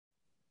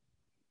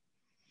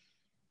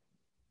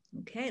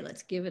Okay,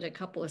 let's give it a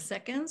couple of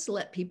seconds,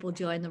 let people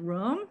join the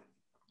room.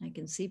 I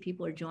can see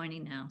people are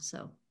joining now,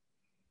 so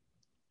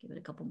give it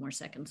a couple more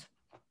seconds.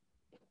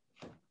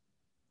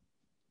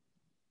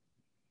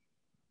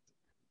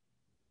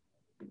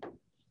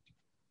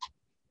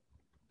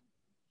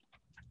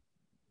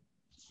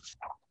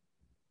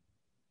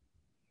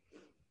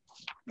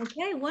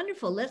 Okay,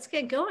 wonderful. Let's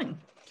get going.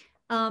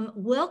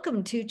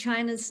 Welcome to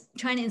China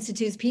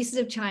Institute's Pieces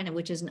of China,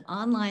 which is an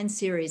online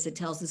series that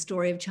tells the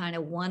story of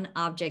China one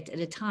object at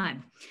a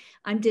time.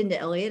 I'm Dinda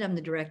Elliott. I'm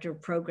the Director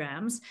of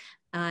Programs,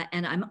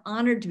 and I'm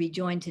honored to be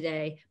joined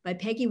today by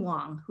Peggy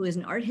Wang, who is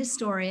an art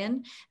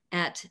historian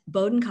at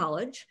Bowdoin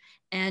College,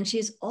 and she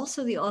is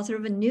also the author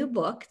of a new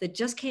book that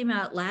just came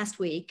out last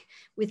week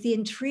with the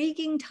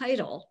intriguing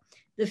title,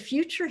 The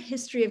Future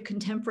History of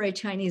Contemporary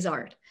Chinese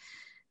Art.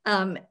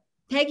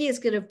 Peggy is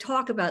going to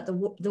talk about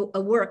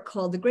a work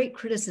called the Great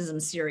Criticism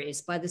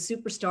series by the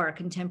superstar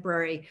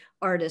contemporary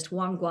artist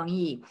Wang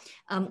Guangyi.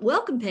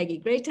 Welcome, Peggy.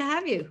 Great to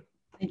have you.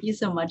 Thank you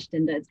so much,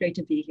 Dinda. It's great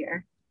to be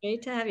here.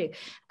 Great to have you.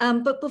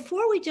 But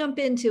before we jump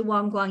into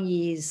Wang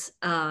Guangyi's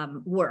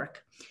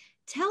work,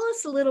 tell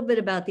us a little bit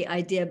about the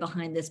idea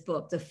behind this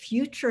book, The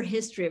Future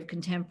History of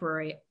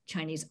Contemporary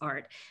Chinese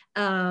Art.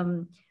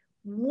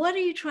 What are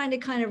you trying to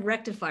kind of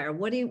rectify, or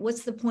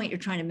what's the point you're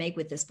trying to make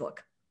with this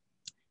book?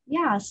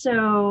 Yeah,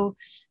 so,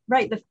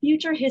 right, The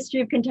Future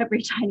History of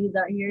Contemporary Chinese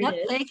Art, here Yep, it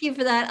is. Thank you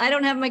for that. I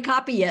don't have my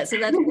copy yet, so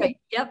that's great.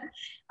 Yep.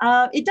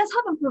 It does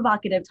have a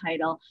provocative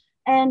title,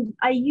 and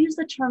I use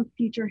the term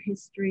future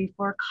history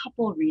for a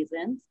couple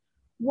reasons.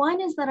 One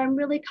is that I'm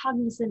really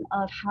cognizant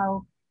of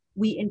how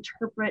we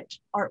interpret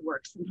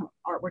artworks, and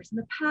artworks in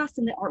the past,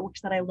 and the artworks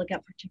that I look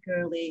at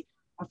particularly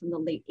are from the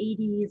late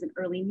 80s and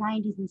early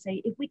 90s, and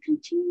say, if we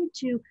continue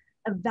to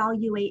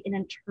evaluate and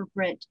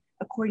interpret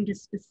according to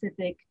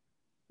specific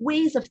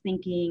ways of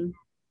thinking,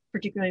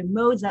 particularly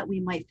modes that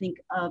we might think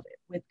of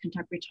with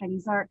contemporary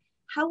Chinese art,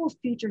 how will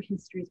future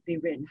histories be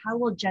written? How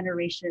will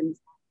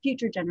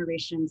future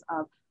generations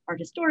of art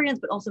historians,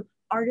 but also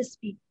artists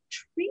be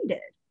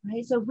treated,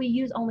 right? So if we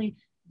use only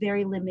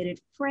very limited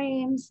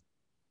frames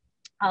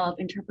of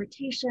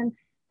interpretation,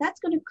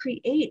 that's going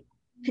to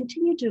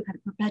continue to kind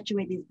of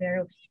perpetuate these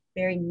very,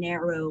 very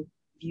narrow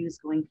views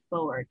going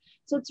forward.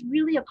 So it's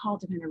really a call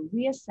to kind of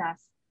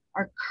reassess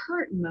our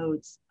current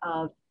modes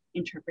of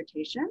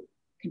interpretation,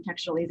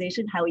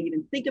 contextualization, how we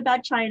even think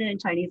about China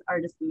and Chinese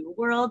artists in the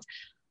world.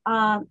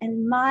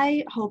 And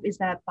my hope is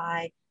that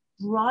by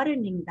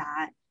broadening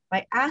that,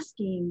 by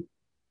asking,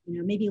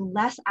 maybe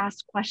less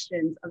asked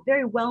questions of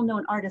very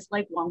well-known artists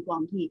like Wang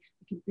Guangyi,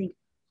 we can think,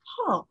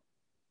 oh,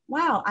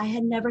 wow, I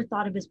had never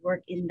thought of his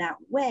work in that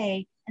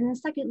way. And then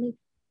secondly,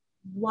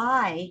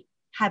 why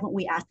haven't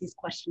we asked these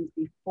questions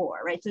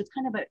before, right? So it's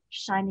kind of a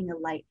shining a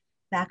light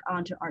back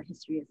onto art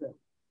history as a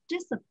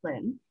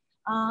discipline,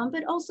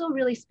 but also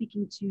really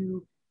speaking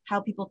to how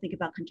people think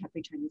about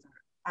contemporary Chinese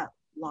art at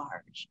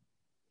large.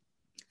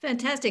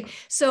 Fantastic.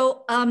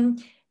 So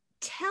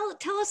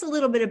tell us a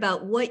little bit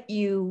about what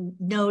you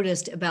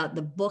noticed about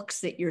the books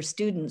that your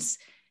students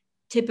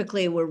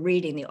typically were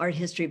reading, the art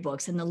history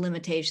books, and the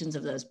limitations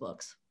of those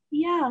books.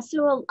 Yeah,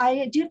 so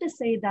I do have to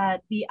say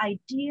that the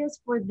ideas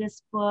for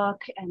this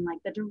book and like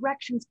the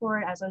directions for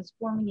it as I was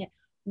forming it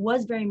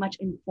was very much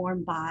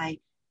informed by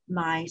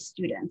my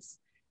students.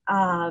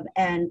 And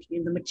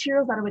the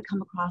materials that I would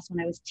come across when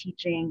I was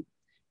teaching.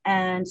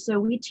 And so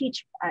we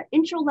teach at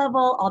intro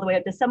level all the way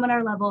up to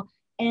seminar level.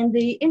 And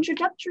the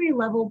introductory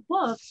level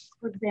books,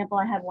 for example,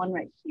 I have one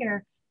right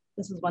here.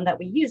 This is one that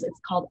we use.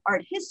 It's called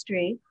Art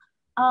History.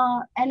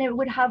 And it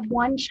would have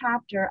one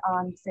chapter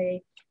on,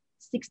 say,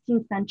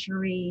 16th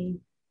century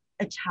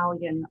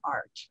Italian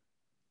art.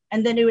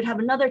 And then it would have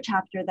another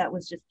chapter that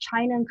was just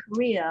China and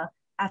Korea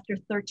after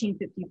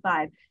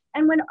 1355.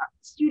 And when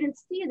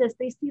students see this,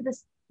 they see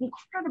this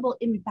incredible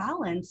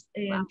imbalance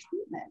in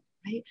treatment,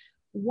 right?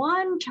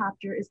 One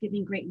chapter is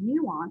giving great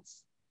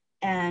nuance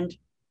and,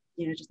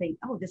 just saying,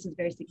 oh, this is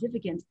very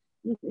significant.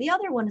 The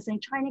other one is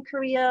saying China,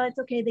 Korea, it's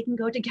okay, they can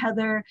go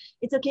together.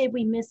 It's okay if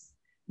we miss,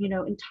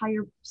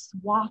 entire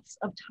swaths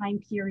of time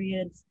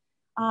periods.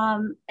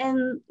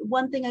 And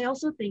one thing I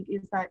also think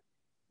is that,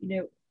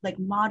 like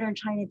modern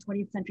China,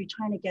 20th century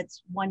China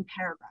gets one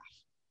paragraph.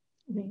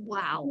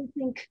 Wow. I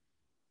think,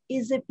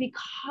 is it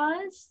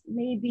because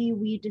maybe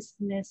we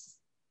dismiss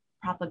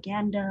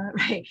propaganda,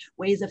 right?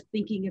 Ways of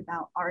thinking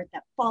about art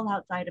that fall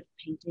outside of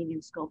painting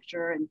and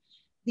sculpture, and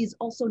these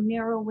also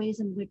narrow ways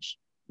in which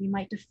we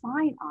might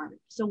define art.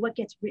 So what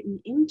gets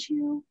written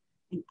into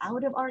and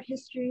out of art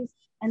histories,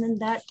 and then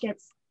that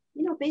gets,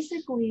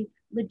 basically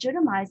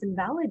legitimized and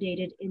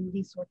validated in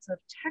these sorts of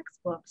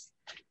textbooks.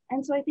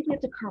 And so I think we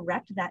have to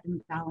correct that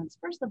imbalance,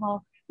 first of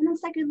all, and then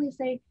secondly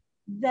say,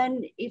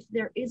 then if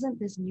there isn't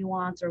this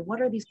nuance, or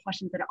what are these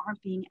questions that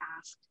aren't being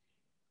asked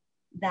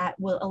that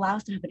will allow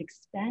us to have an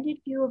expanded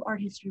view of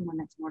art history, one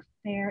that's more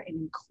fair and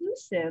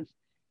inclusive,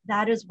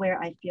 that is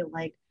where I feel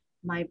like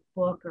my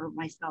book or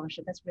my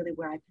scholarship, that's really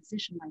where I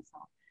position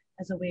myself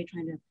as a way of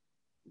trying to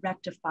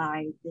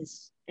rectify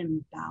this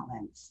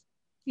imbalance.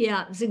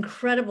 Yeah, it's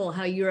incredible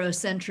how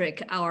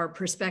Eurocentric our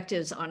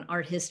perspectives on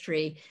art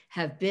history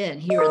have been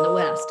here in the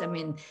West. I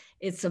mean,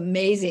 it's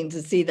amazing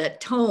to see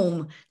that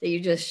tome that you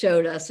just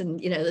showed us, and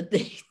that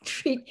they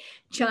treat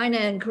China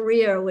and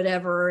Korea or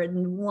whatever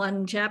in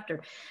one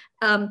chapter.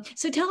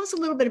 So tell us a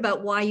little bit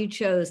about why you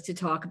chose to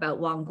talk about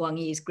Wang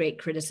Guangyi's Great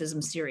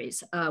Criticism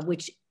series,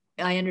 which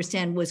I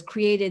understand was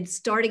created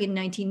starting in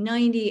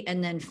 1990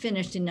 and then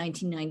finished in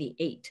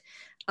 1998.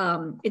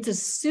 It's a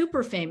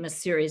super famous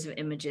series of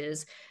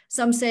images.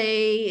 Some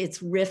say it's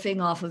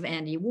riffing off of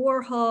Andy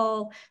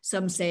Warhol.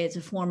 Some say it's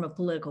a form of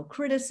political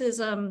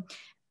criticism.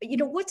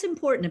 What's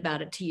important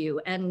about it to you?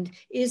 And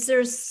is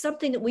there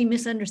something that we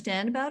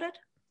misunderstand about it?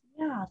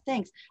 Yeah,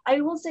 thanks.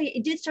 I will say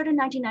it did start in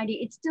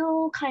 1990. It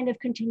still kind of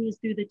continues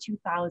through the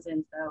 2000s,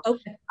 though.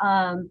 Okay.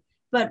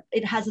 But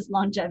it has this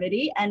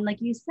longevity. And like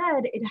you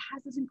said, it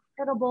has this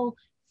incredible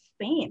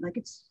fame. Like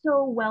it's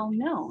so well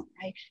known,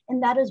 right?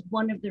 And that is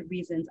one of the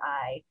reasons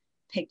I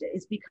picked it,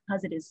 is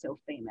because it is so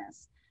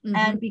famous. Mm-hmm.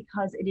 And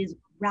because it is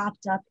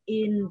wrapped up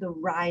in the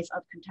rise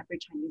of contemporary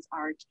Chinese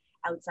art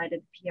outside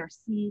of the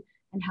PRC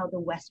and how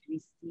the West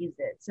receives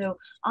it. So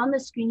on the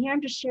screen here,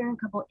 I'm just sharing a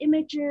couple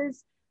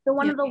images. The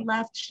one on the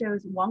left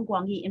shows Wang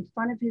Guangyi in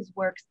front of his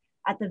works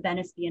at the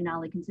Venice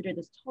Biennale, considered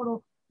this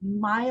total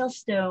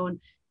milestone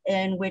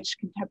in which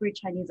contemporary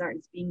Chinese art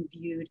is being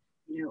viewed,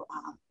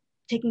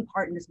 taking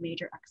part in this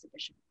major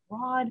exhibition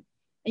abroad.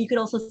 And you could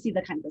also see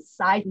the kind of the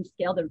size and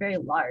scale, they're very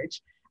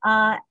large.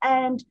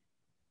 And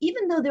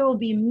even though there will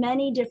be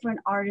many different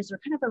artists or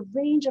kind of a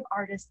range of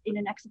artists in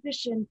an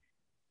exhibition,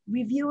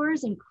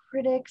 reviewers and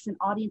critics and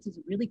audiences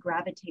really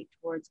gravitate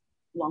towards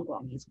Wang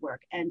Guangyi's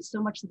work, and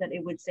so much so that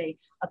it would say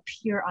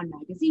appear on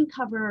magazine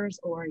covers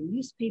or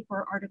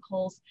newspaper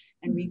articles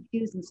and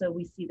reviews. And so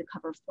we see the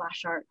cover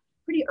flash art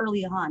pretty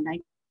early on,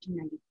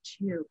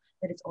 1992,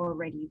 that it's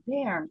already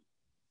there.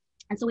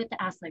 And so we have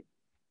to ask, like,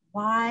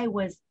 why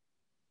was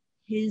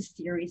his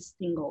series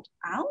singled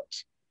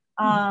out?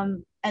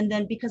 And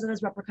then because of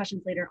those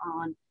repercussions later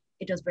on,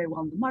 it does very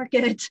well in the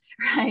market,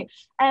 right?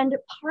 And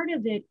part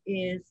of it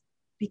is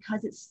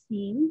because it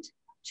seemed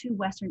to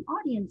Western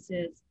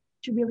audiences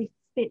to really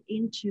fit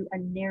into a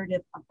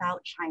narrative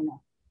about China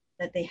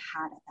that they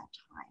had at that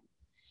time.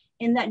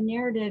 And that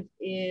narrative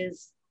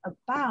is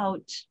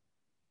about,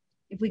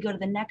 if we go to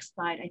the next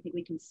slide, I think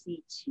we can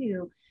see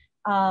too,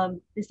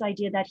 this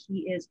idea that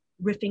he is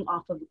riffing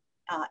off of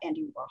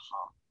Andy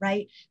Warhol,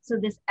 right? So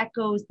this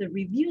echoes the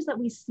reviews that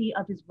we see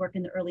of his work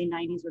in the early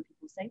 90s, where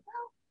people say,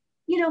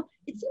 well,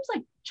 it seems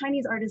like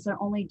Chinese artists are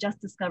only just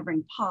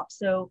discovering pop.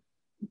 So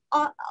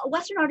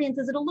Western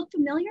audiences, it'll look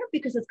familiar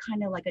because it's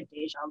kind of like a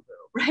deja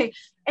vu, right?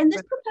 And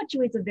this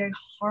perpetuates a very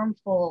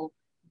harmful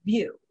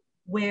view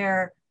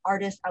where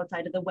artists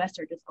outside of the West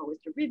are just always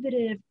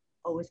derivative,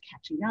 always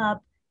catching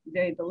up,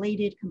 very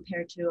belated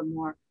compared to a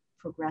more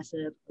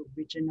progressive,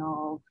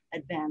 original,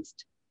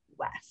 advanced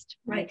West.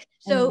 Right.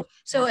 So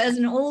as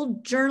an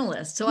old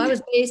journalist, so I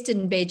was based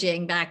in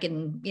Beijing back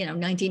in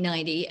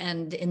 1990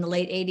 and in the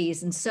late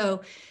 80s, and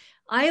so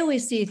I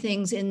always see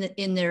things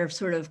in their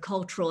sort of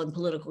cultural and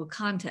political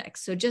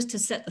context. So just to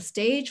set the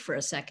stage for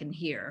a second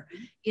here,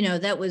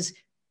 that was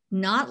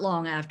not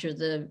long after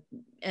the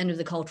end of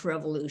the Cultural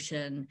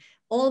Revolution.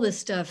 All this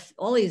stuff,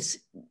 all these,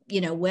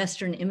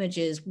 Western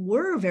images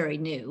were very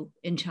new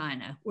in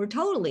China, were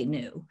totally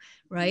new,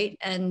 right?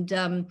 And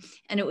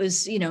it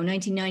was,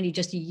 1990,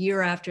 just a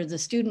year after the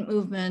student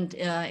movement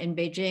in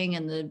Beijing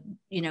and the,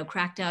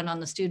 crackdown on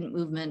the student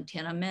movement,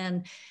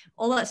 Tiananmen.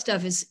 All that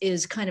stuff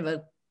is kind of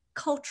a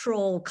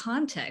cultural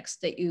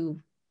context that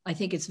I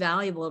think it's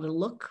valuable to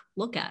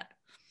look at.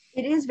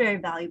 It is very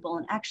valuable.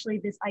 And actually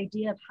this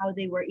idea of how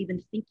they were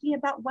even thinking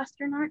about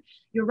Western art,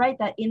 you're right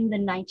that in the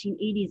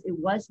 1980s, it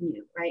was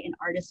new, right? And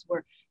artists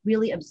were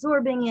really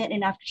absorbing it.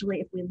 And actually,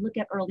 if we look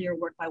at earlier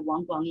work by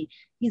Wang Guangyi,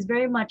 he's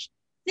very much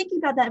thinking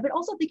about that, but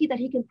also thinking that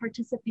he can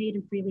participate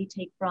and freely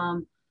take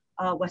from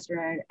Western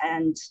art.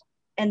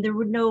 And there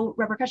were no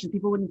repercussions.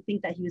 People wouldn't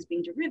think that he was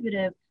being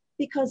derivative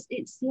because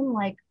it seemed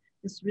like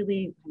this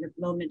really kind of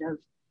moment of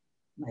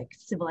like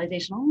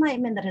civilizational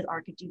enlightenment, that his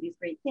art could do these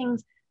great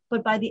things.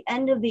 But by the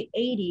end of the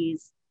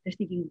 80s, they're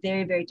thinking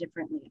very, very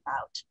differently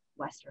about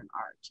Western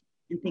art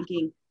and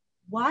thinking,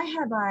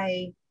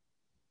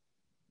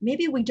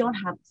 maybe we don't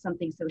have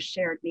something so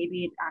shared.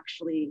 Maybe it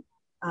actually,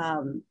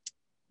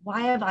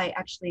 why have I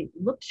actually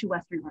looked to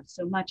Western art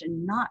so much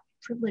and not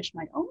privileged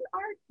my own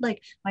art,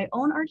 like my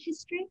own art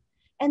history?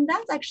 And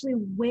that's actually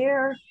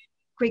where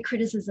great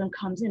criticism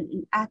comes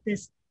in at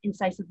this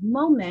incisive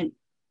moment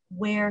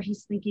where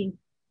he's thinking,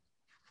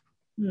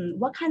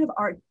 what kind of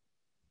art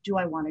do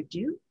I want to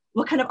do?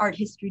 What kind of art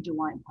history do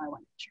I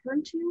want to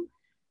turn to?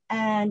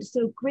 And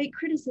so great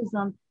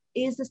criticism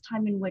is this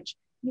time in which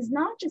he's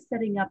not just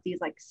setting up these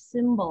like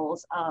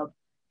symbols of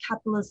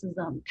capitalism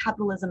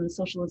and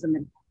socialism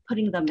and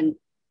putting them in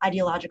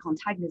ideological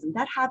antagonism.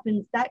 That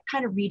happens, that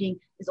kind of reading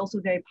is also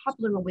very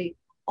popular when we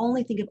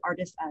only think of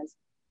artists as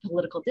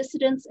political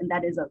dissidents, and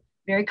that is a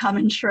very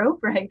common trope,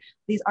 right?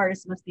 These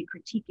artists must be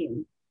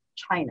critiquing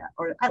China,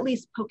 or at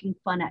least poking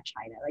fun at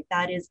China. Like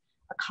that is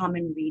a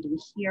common reading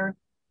here.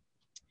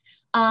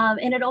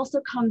 And it also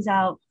comes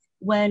out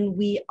when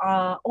we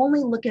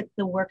only look at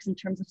the works in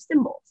terms of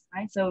symbols,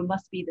 right? So it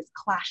must be this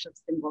clash of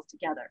symbols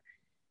together.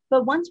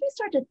 But once we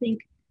start to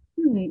think,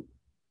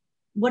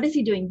 what is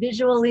he doing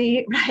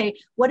visually, right?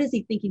 What is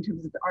he thinking in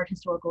terms of the art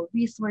historical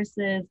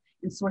resources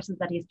and sources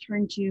that he's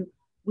turned to?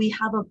 We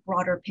have a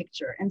broader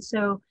picture. And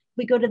so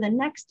we go to the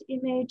next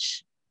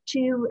image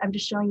too. I'm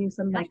just showing you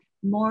some like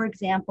more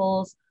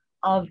examples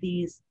of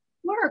these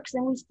works,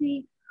 and we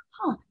see,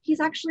 he's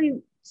actually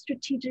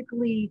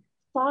strategically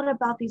thought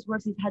about these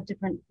works.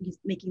 He's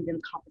making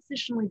them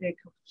compositionally very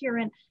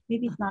coherent.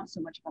 Maybe it's not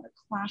so much about a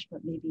clash,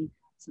 but maybe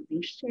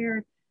something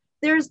shared.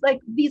 There's like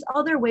these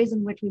other ways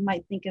in which we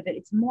might think of it.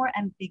 It's more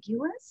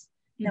ambiguous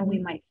than we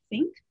might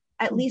think,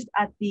 at least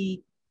at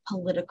the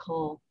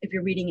political, if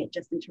you're reading it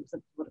just in terms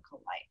of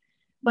political light.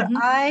 But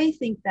I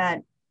think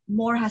that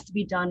more has to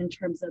be done in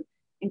terms of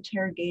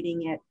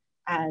interrogating it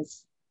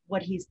as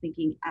what he's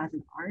thinking as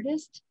an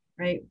artist,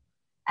 right?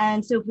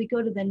 And so if we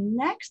go to the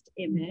next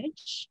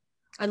image.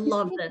 I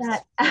love this.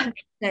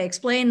 Okay,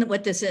 explain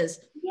what this is.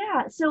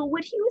 Yeah, so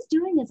what he was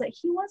doing is that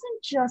he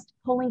wasn't just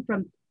pulling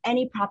from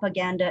any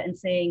propaganda and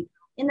saying,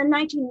 in the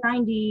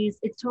 1990s,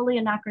 it's totally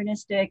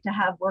anachronistic to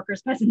have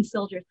workers, peasants,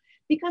 soldiers,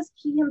 because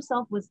he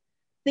himself was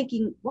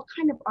thinking, what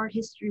kind of art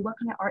history, what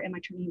kind of art am I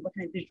turning, what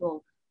kind of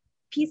visual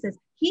pieces?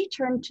 He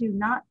turned to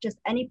not just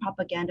any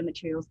propaganda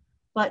materials,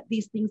 but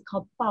these things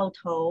called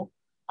baotou,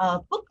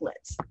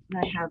 booklets.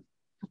 And I have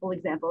a couple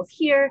examples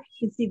here.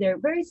 You can see they're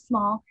very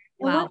small.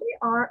 And what they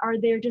are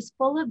they're just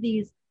full of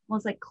these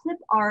almost like clip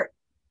art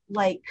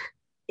like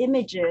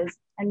images.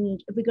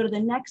 And if we go to the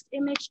next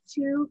image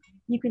too,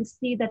 you can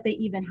see that they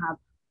even have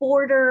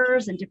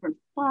borders and different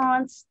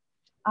fonts.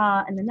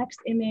 And the next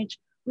image,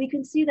 we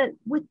can see that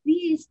with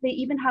these, they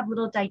even have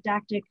little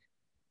didactic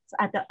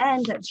at the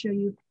end that show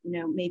you,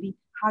 maybe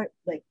how,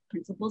 like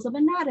principles of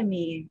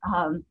anatomy.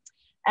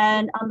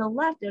 And on the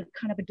left, there's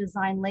kind of a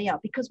design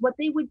layout, because what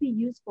they would be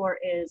used for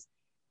is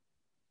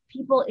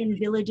people in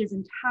villages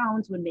and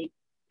towns would make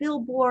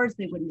billboards,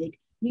 they would make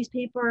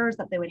newspapers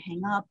that they would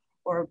hang up,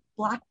 or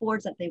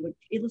blackboards that they would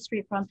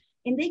illustrate from.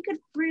 And they could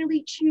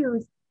freely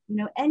choose,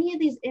 any of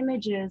these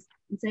images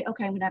and say,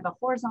 okay, I'm gonna have a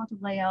horizontal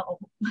layout or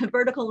a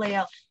vertical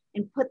layout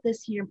and put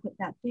this here and put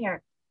that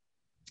there.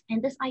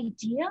 And this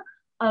idea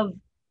of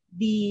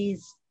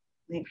these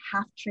like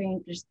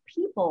half-trained just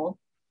people,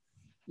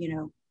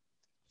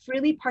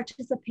 freely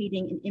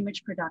participating in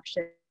image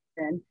production,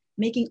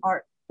 making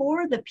art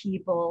for the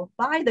people,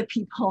 by the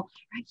people,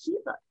 right? He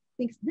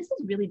thinks this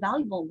is really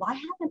valuable. Why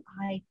haven't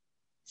I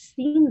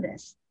seen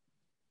this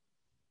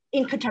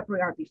in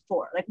contemporary art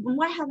before? Like,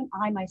 why haven't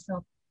I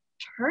myself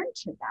turned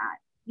to that?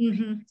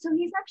 So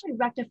he's actually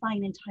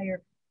rectifying an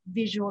entire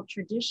visual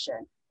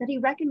tradition that he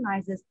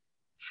recognizes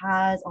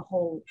has a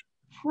whole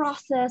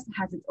process,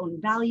 has its own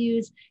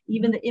values.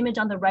 Even the image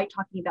on the right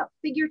talking about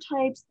figure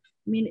types.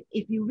 I mean,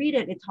 if you read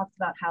it, it talks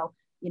about how,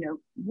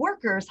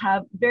 workers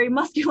have very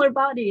muscular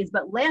bodies,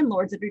 but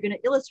landlords, if you're going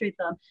to illustrate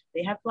them,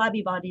 they have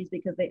flabby bodies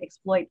because they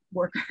exploit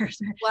workers.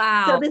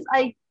 Wow. So this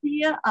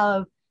idea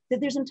of that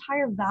there's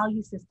entire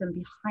value system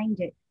behind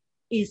it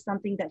is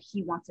something that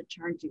he wants to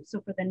turn to.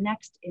 So for the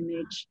next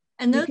image,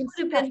 and those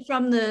would have been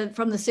from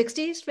the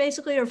 60s,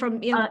 basically, or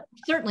from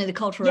certainly the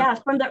cultural. Yeah,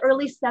 from the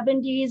early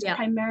 70s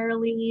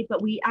primarily,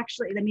 but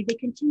they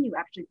continue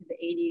actually to the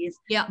 80s.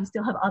 Yeah, we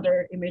still have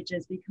other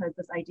images because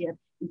this idea of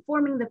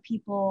informing the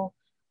people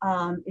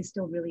is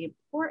still really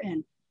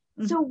important.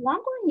 So Wang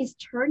Guangyi's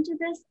turned to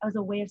this as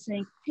a way of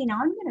saying, hey, now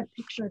I'm going to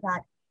picture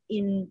that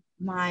in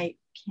my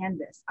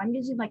canvas. I'm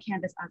using my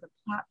canvas as a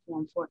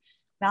platform for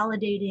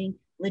validating,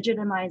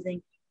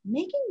 legitimizing,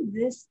 making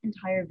this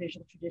entire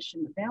visual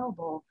tradition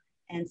available,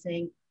 and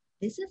saying,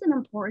 this is an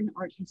important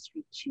art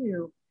history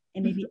too.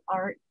 And maybe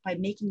art, by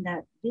making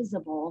that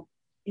visible,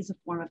 is a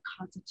form of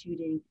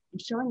constituting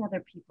and showing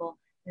other people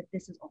that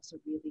this is also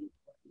really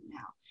important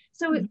now.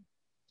 So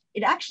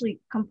it actually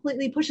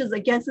completely pushes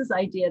against this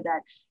idea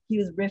that he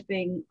was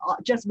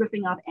just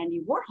riffing off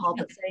Andy Warhol,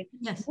 but saying,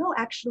 no,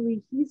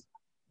 actually, he's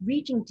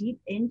reaching deep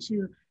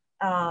into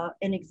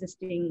an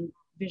existing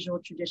visual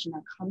tradition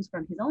that comes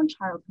from his own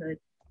childhood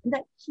and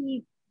that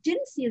he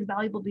didn't see as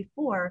valuable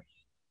before,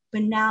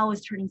 but now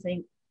is turning,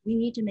 saying, we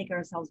need to make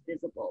ourselves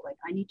visible. Like,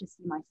 I need to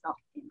see myself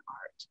in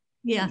art.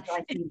 Yeah,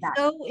 so it's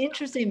so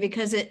interesting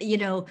because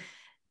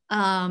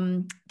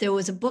there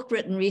was a book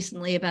written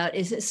recently about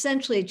is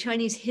essentially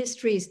Chinese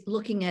history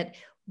looking at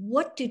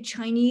what do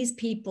Chinese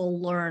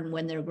people learn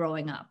when they're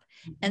growing up.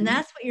 And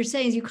that's what you're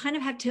saying is you kind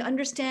of have to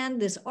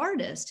understand this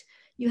artist.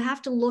 You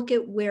have to look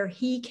at where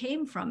he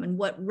came from and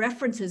what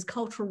references,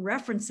 cultural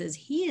references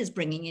he is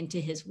bringing into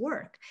his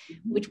work,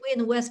 which we in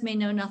the West may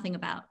know nothing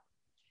about.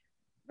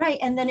 Right,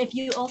 and then if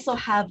you also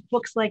have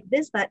books like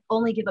this that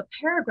only give a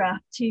paragraph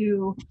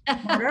to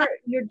art,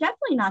 you're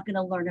definitely not going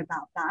to learn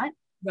about that.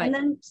 Right. And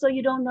then, so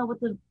you don't know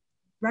what the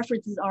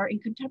references are in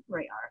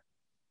contemporary art.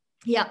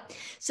 Yeah.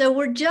 So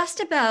we're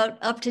just about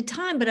up to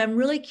time, but I'm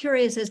really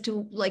curious as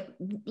to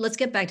let's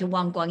get back to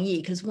Wang Guangyi,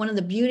 because one of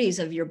the beauties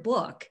of your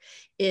book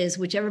is,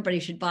 which everybody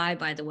should buy,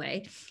 by the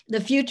way, The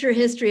Future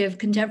History of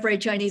Contemporary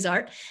Chinese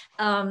Art.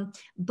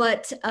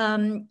 But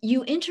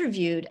you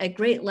interviewed at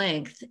great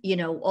length,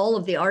 all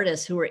of the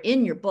artists who were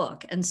in your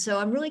book. And so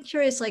I'm really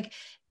curious,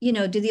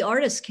 do the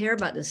artists care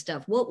about this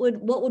stuff? What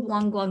would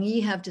Wang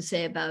Guangyi have to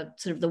say about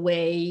sort of the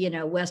way,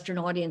 Western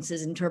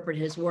audiences interpret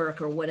his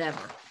work or whatever?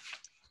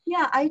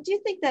 Yeah, I do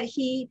think that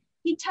he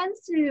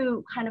tends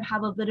to kind of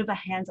have a bit of a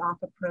hands-off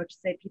approach,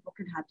 say people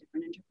can have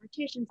different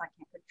interpretations. I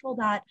can't control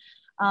that.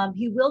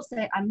 He will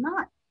say, I'm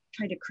not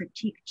trying to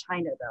critique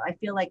China, though. I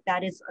feel like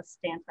that is a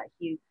stance that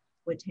he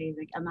would take.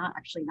 Like, I'm not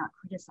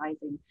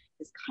criticizing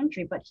this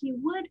country, but he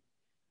would,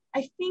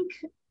 I think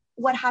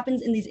what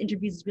happens in these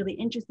interviews is really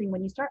interesting.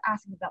 When you start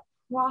asking about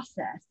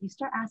process, you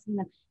start asking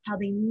them how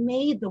they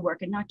made the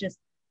work and not just,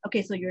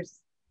 okay, so you're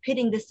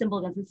pitting this symbol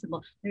against this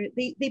symbol.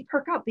 They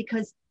perk up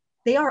because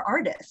they are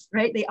artists,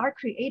 right? They are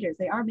creators.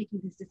 They are making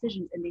these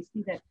decisions, and they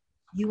see that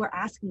you are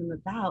asking them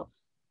about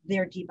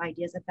their deep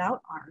ideas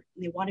about art.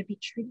 And they want to be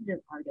treated as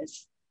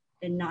artists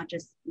and not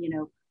just,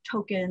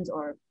 tokens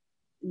or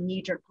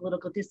knee-jerk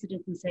political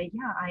dissidents, and say,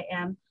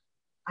 yeah,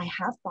 I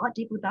have thought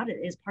deeply about it.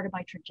 It is part of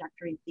my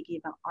trajectory,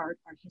 thinking about art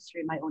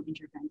history, and my own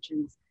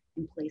interventions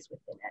in place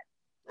within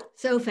it.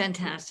 So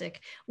fantastic.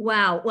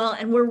 Wow. Well,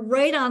 and we're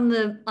right on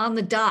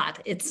the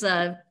dot. It's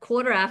a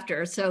quarter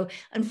after. So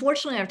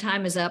unfortunately our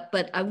time is up,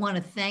 but I want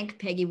to thank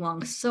Peggy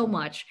Wang so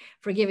much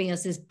for giving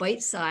us this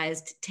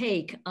bite-sized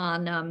take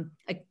on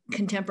a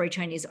contemporary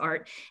Chinese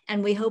art.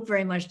 And we hope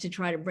very much to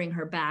try to bring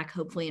her back,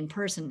 hopefully in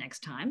person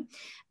next time.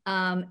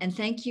 And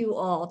thank you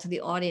all to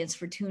the audience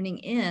for tuning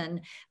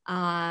in.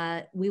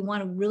 We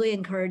want to really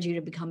encourage you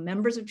to become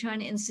members of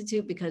China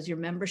Institute, because your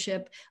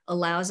membership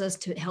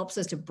helps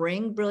us to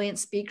bring brilliant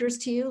speakers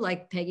to you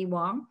like Peggy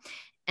Wang.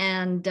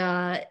 And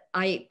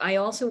I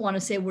also want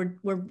to say we're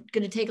going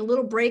to take a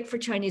little break for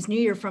Chinese New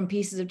Year from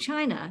Pieces of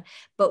China,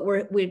 but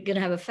we're going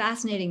to have a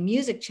fascinating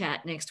music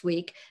chat next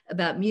week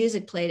about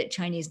music played at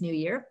Chinese New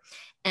Year.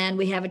 And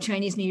we have a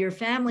Chinese New Year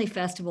Family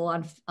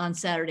Festival on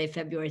Saturday,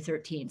 February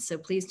 13th. So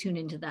please tune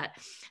into that.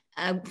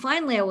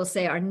 Finally, I will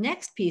say our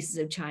next Pieces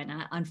of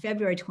China on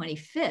February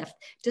 25th,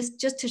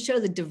 just to show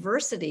the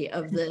diversity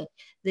of the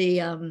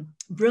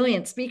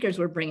brilliant speakers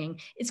we're bringing,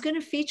 it's going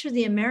to feature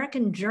the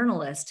American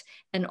journalist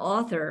and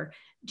author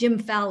Jim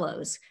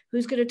Fallows,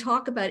 who's going to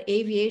talk about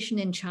aviation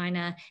in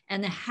China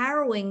and the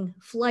harrowing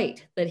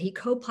flight that he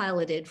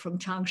co-piloted from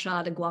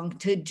Changsha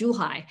to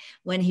Zhuhai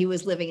when he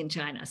was living in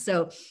China.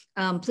 So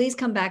please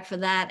come back for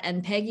that.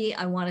 And Peggy,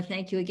 I want to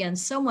thank you again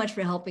so much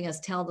for helping us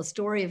tell the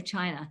story of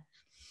China.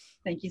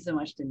 Thank you so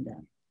much, Dinda.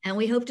 And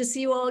we hope to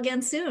see you all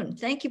again soon.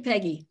 Thank you,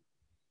 Peggy.